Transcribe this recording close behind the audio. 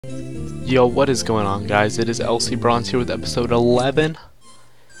Yo, what is going on, guys? It is LC Bronze here with episode 11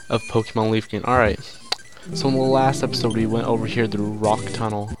 of Pokemon LeafGreen. Alright, so in the last episode we went over here through Rock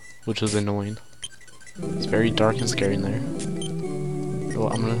Tunnel, which was annoying. It's very dark and scary in there.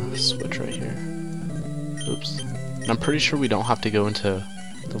 Well, I'm gonna switch right here. Oops. And I'm pretty sure we don't have to go into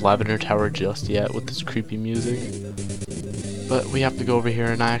the Lavender Tower just yet with this creepy music. But we have to go over here,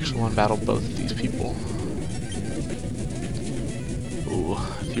 and I actually want to battle both of these people. Ooh,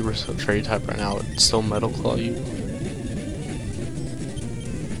 if you were so fairy type right now, it'd still Metal Claw you.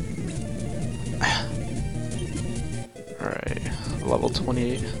 Alright, level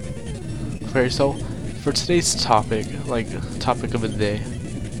 28. Okay, so for today's topic, topic of the day,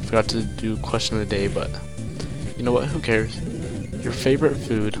 forgot to do question of the day, but you know what, who cares? Your favorite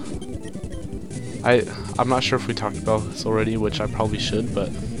food. I'm not sure if we talked about this already, which I probably should, but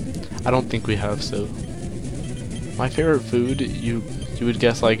I don't think we have, so my favorite food, you would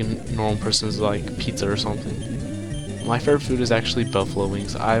guess like a normal person's like pizza or something. My favorite food is actually buffalo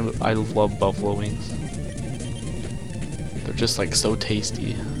wings. I love buffalo wings. They're just like so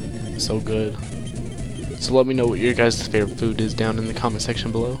tasty, so good. So let me know what your guys' favorite food is down in the comment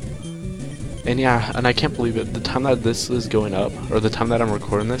section below. And yeah, and I can't believe it, the time that this is going up, or the time that I'm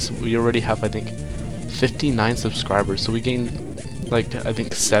recording this, we already have I think 59 subscribers. So we gained like I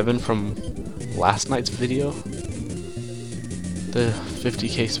think 7 from last night's video. The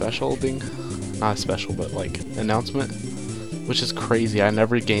 50k special thing, not special but like announcement, which is crazy. I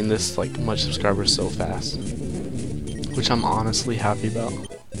never gained this like much subscribers so fast, which I'm honestly happy about.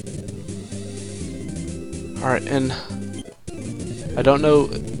 Alright, and I don't know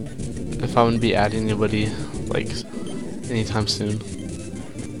if I'm gonna be adding anybody like anytime soon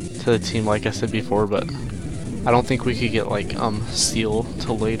to the team like I said before, but I don't think we could get like Seal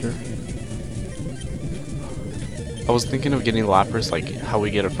till later. I was thinking of getting Lapras, like how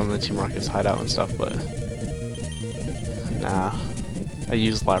we get it from the Team Rocket's hideout and stuff, but nah, I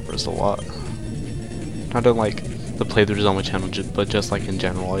use Lapras a lot. Not in like the playthroughs on my channel, but just like in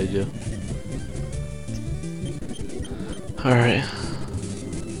general I do.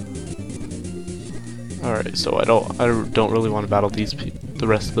 Alright, so I don't really want to battle the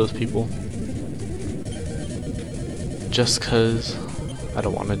rest of those people, just cause I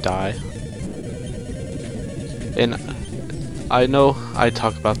don't want to die. And I know I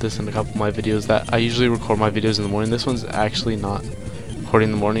talk about this in a couple of my videos that I usually record my videos in the morning. This one's actually not recording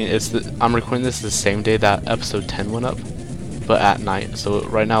in the morning. I'm recording this the same day that episode 10 went up, but at night. So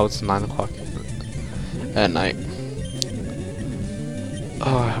right now it's 9 o'clock at night.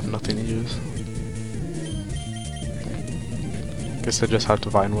 Oh, I have nothing to use. Guess I just have to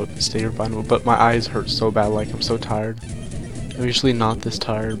Vine Whip, stay or Vine Whip, but my eyes hurt so bad, like I'm so tired. I'm usually not this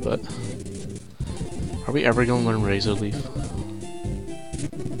tired, but are we ever gonna learn Razor Leaf?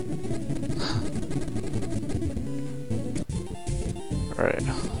 Alright.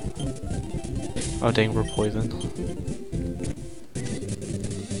 Oh dang, we're poisoned.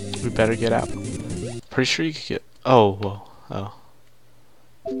 We better get out. Pretty sure you could get. Oh, whoa. Oh.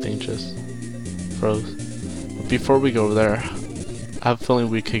 Thing just froze. But before we go over there, I have a feeling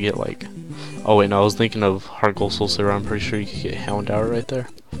we could get like. Oh wait, no, I was thinking of Heart Gold Soul Silver. I'm pretty sure you could get Houndour right there.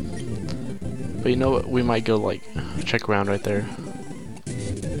 But you know what, we might go like check around right there,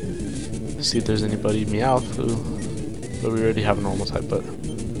 see if there's anybody. Meowth, but we already have a normal type. But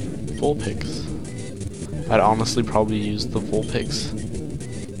Vulpix, I'd honestly probably use the Vulpix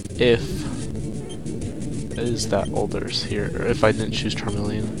if is that Olders here, or if I didn't choose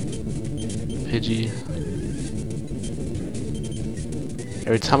Charmeleon. Pidgey.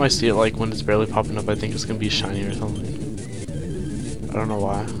 Every time I see it, like when it's barely popping up, I think it's gonna be shiny or something. I don't know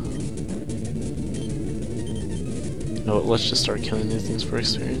why. No, let's just start killing these things for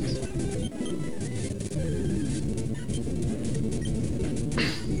experience.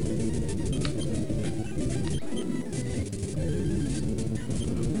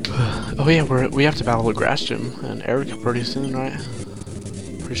 Oh yeah, we have to battle a grass gym and Erica pretty soon, right?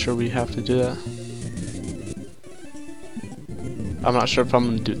 Pretty sure we have to do that. I'm not sure if I'm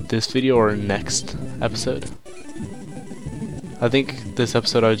gonna do this video or next episode. I think this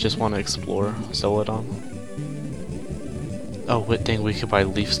episode I just want to explore Celadon. Oh wait, dang, we could buy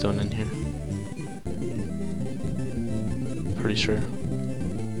Leaf Stone in here. Pretty sure.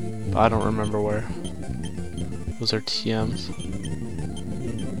 But I don't remember where. Those are TMs.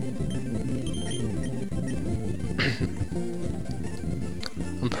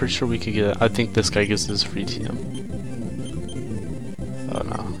 I'm pretty sure we could get it. I think this guy gives us free TM. Oh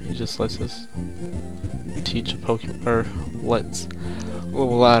no, he just lets us teach a Pokemon, or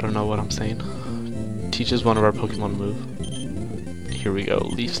well, I don't know what I'm saying. Teaches one of our Pokemon move. Here we go,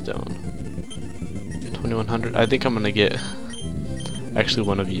 leaf stone. 2100. I think I'm gonna get actually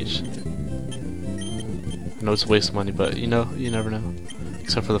one of each. I know it's a waste of money, but you know, you never know.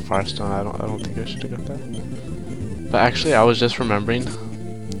 Except for the firestone, I don't think I should have got that. But actually, I was just remembering,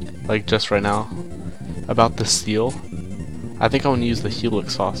 like just right now, about the seal. I think I want to use the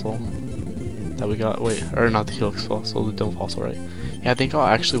helix fossil that we got. Wait, or not the helix fossil, the dome fossil, right? Yeah, I think I'll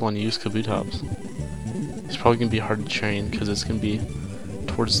actually want to use Kabutops. It's probably gonna be hard to train because it's gonna be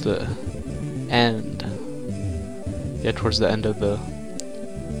towards the end. Yeah, towards the end of the,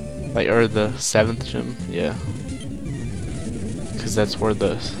 like, or the 7th gym. Yeah, because that's where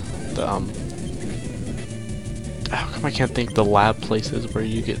the how come I can't think the lab place is where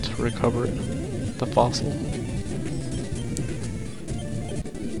you get to recover it, the fossil.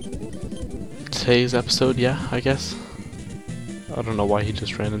 Today's episode, yeah, I guess. I don't know why he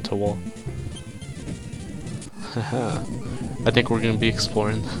just ran into a wall. I think we're gonna be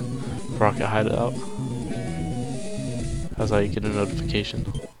exploring Rocket Hideout as I get a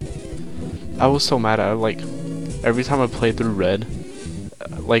notification. I was so mad at it, like every time I played through Red,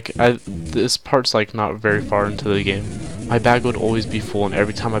 like this part's like not very far into the game. My bag would always be full, and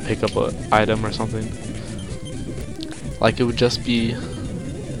every time I pick up an item or something, like it would just be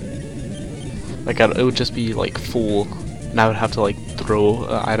like it would just be like full, and I would have to like throw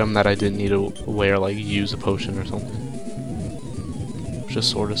an item that I didn't need away or like use a potion or something. It's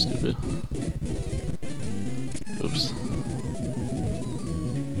just sort of stupid. Oops.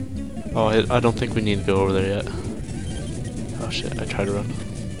 Oh, I don't think we need to go over there yet. Oh shit, I tried to run.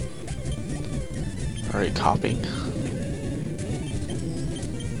 Alright, copying.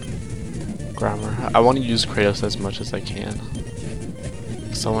 Grammar. I want to use Kratos as much as I can,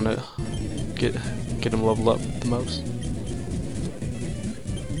 because I want to get him leveled up the most.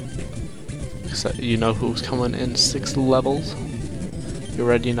 Cause you know who's coming in 6 levels? You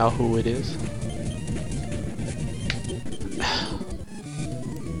already know who it is.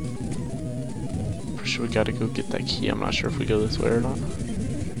 For sure we gotta go get that key. I'm not sure if we go this way or not.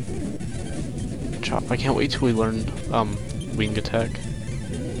 Chop. I can't wait till we learn wing attack.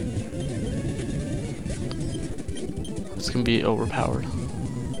 It's gonna be overpowered.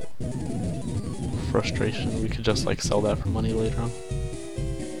 Frustration. We could just like sell that for money later on.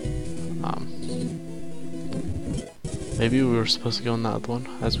 Maybe we were supposed to go in that other one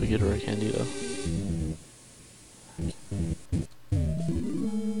as we get a rare candy though.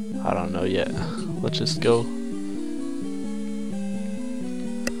 I don't know yet. Let's just go.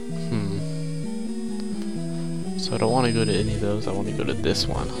 So I don't want to go to any of those. I want to go to this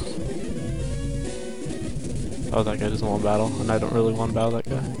one. Oh, that guy doesn't want to battle, and I don't really want to battle that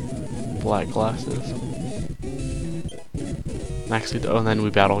guy. Black glasses. And actually, oh, and then we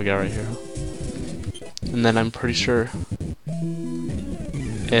battle a guy right here. And then I'm pretty sure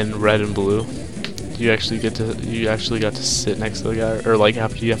in red and blue, you actually got to sit next to the guy, or like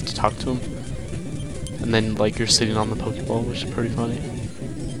after you have to talk to him, and then like you're sitting on the Pokeball, which is pretty funny.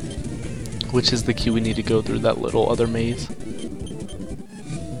 Which is the key we need to go through that little other maze.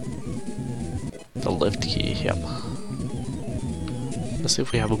 The lift key, yep. Let's see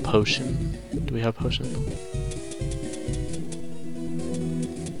if we have a potion. Do we have a potion?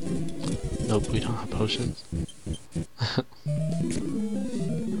 Nope, we don't have potions.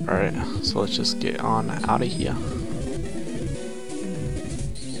 Alright, so let's just get on out of here.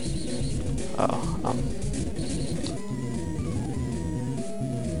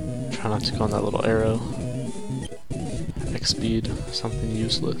 Try not to go on that little arrow. X speed, something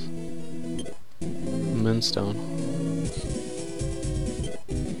useless. Moonstone.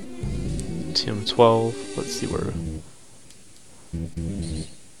 TM12, let's see where.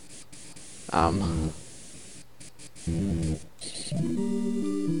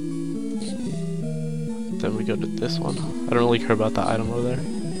 Then we go to this one. I don't really care about that item over there.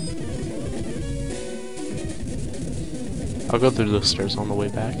 I'll go through those stairs on the way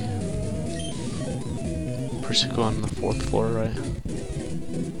back. Should go on the 4th floor, right?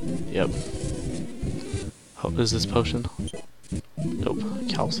 Yep. Oh, is this potion? Nope.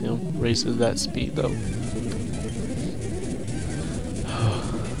 Calcium raises that speed though.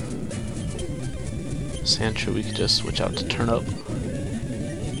 Sandshrew, we could just switch out to turnip.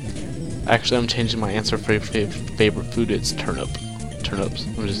 Actually, I'm changing my answer for favorite food. It's turnip. Turnips.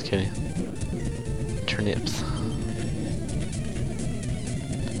 I'm just kidding. Turnips.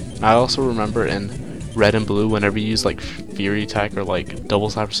 I also remember in red and blue, whenever you use like Fury attack or like double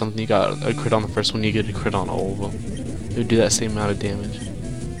slap or something, you got a crit on the first one, you get a crit on all of them. It would do that same amount of damage.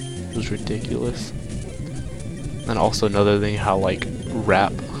 It was ridiculous. And also another thing, how like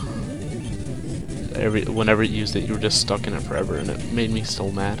rap, whenever you used it, you were just stuck in it forever, and it made me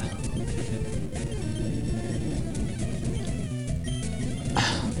so mad.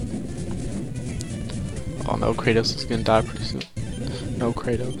 Oh no, Kratos is gonna die pretty soon. No,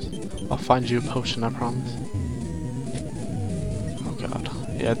 Kratos. I'll find you a potion, I promise. Oh god.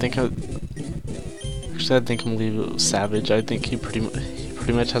 Yeah, I think I'm gonna leave it with Savage. I think he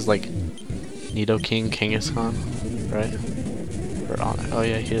pretty much has like Nidoking, Kangaskhan, right? Or on it. Oh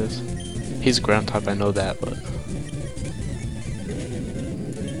yeah, he is. He's ground type, I know that, but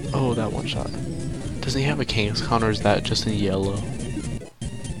oh, that one shot. Doesn't he have a Kangaskhan, or is that just in yellow?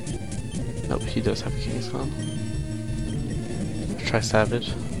 Nope, he does have a Kangaskhan. Let's try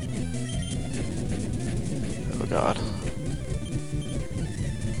Savage. Oh god.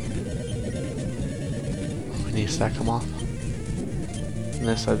 We need to stack him off. And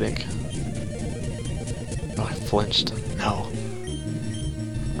this, I think. Oh, I flinched. No.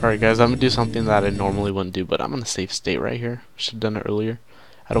 Alright guys, I'm gonna do something that I normally wouldn't do, but I'm in a safe state right here. Should have done it earlier.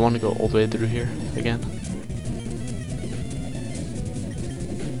 I don't want to go all the way through here again.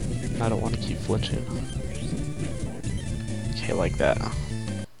 I don't want to keep flinching. Okay, like that.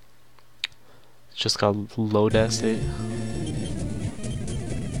 Just got low dash state.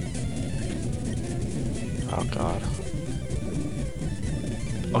 Oh god.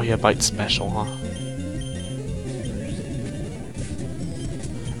 Oh yeah, bite special, huh?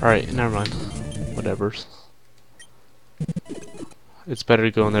 Alright, never mind. Whatever's. It's better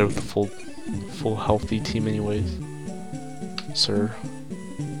to go in there with a full healthy team anyways. Sir.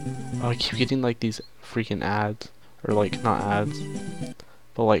 Oh, I keep getting like these freaking ads. Or like, not ads.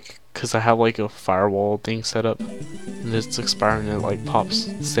 But like, cause I have like a firewall thing set up. And it's expiring and it like pops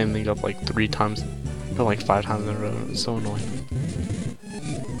the same thing up like 3 times. Or like 5 times in a row. It's so annoying.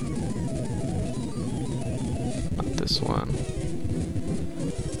 Not this one.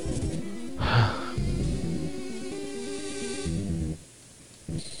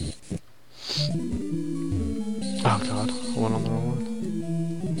 Oh god, I went on the wrong one.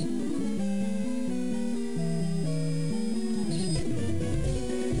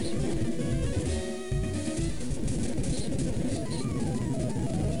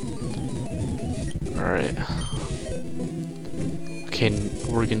 Alright. Okay,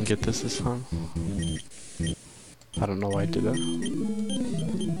 we're gonna get this time. I don't know why I did that.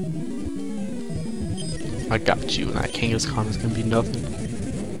 I got you, and that Kangaskhan is gonna be nothing.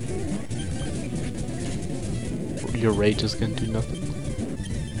 Your Rage is gonna do nothing.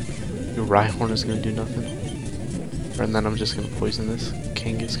 Your Rhyhorn is gonna do nothing. And then I'm just gonna poison this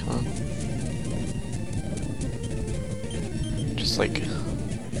Kangaskhan. Just like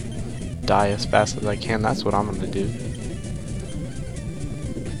die as fast as I can. That's what I'm gonna do.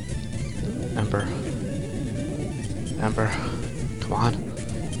 Ember. Ember. Come on.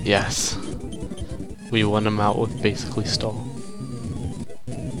 Yes. We won him out with basically stall.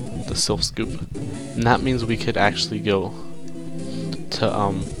 The Silph Scoop. And that means we could actually go to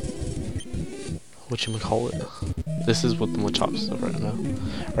whatchamacallit. This is what the Machop stuff right now.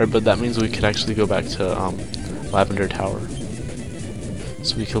 Alright, but that means we could actually go back to Lavender Tower.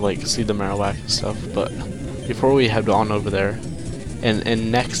 So we could like see the Marowak and stuff. But before we head on over there,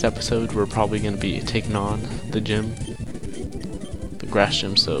 and next episode we're probably gonna be taking on the gym. The grass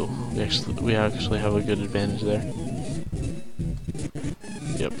gym, so we actually have a good advantage there.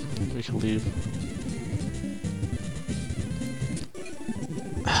 Yep, we can leave.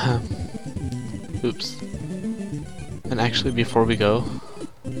 Oops. And actually, before we go,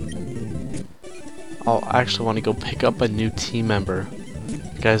 I'll actually want to go pick up a new team member.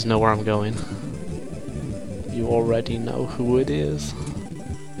 You guys know where I'm going. You already know who it is.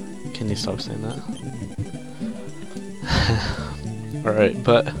 Can you stop saying that? Alright,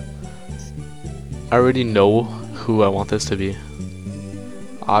 but I already know who I want this to be.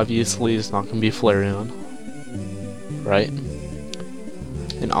 Obviously, it's not going to be Flareon. Right?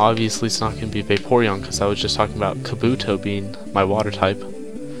 And obviously it's not going to be Vaporeon, because I was just talking about Kabuto being my water type.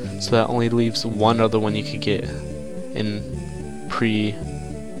 So that only leaves one other one you could get in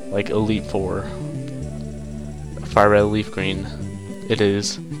like Elite Four. Fire Red, Leaf Green. It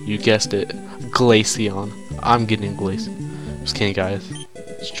is, you guessed it, Glaceon. I'm getting Glaceon. Just kidding guys,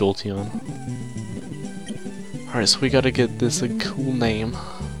 it's Jolteon. Alright, so we gotta get this a cool name.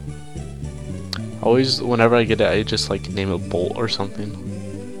 Always, whenever I get it, I just like name it Bolt or something.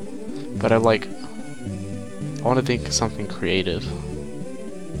 But I want to think of something creative.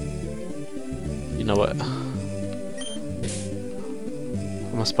 You know what? I'm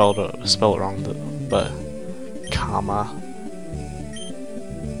gonna spell it wrong, but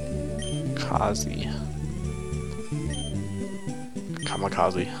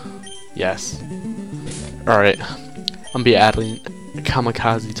Kamikaze. Yes. Alright, I'm gonna be adding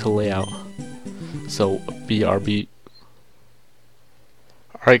Kamikaze to layout. So, BRB.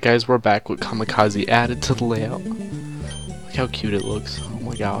 Alright guys, we're back with Kamikaze added to the layout. Look how cute it looks. Oh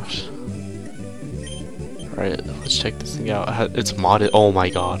my gosh. Alright, let's check this thing out. It's modded. Oh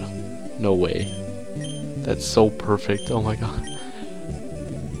my god. No way. That's so perfect. Oh my god.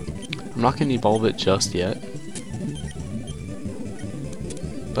 I'm not gonna evolve it just yet.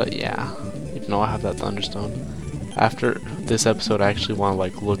 But yeah, even though I have that Thunderstone. After this episode, I actually want to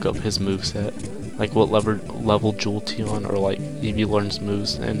like look up his moveset, like what level Jewel Tion or like if he learns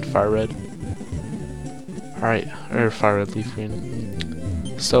moves in Fire Red. Alright, or Fire Red Leaf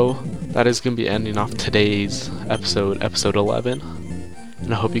Green. So that is gonna be ending off today's episode 11.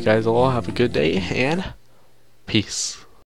 And I hope you guys all have a good day and peace.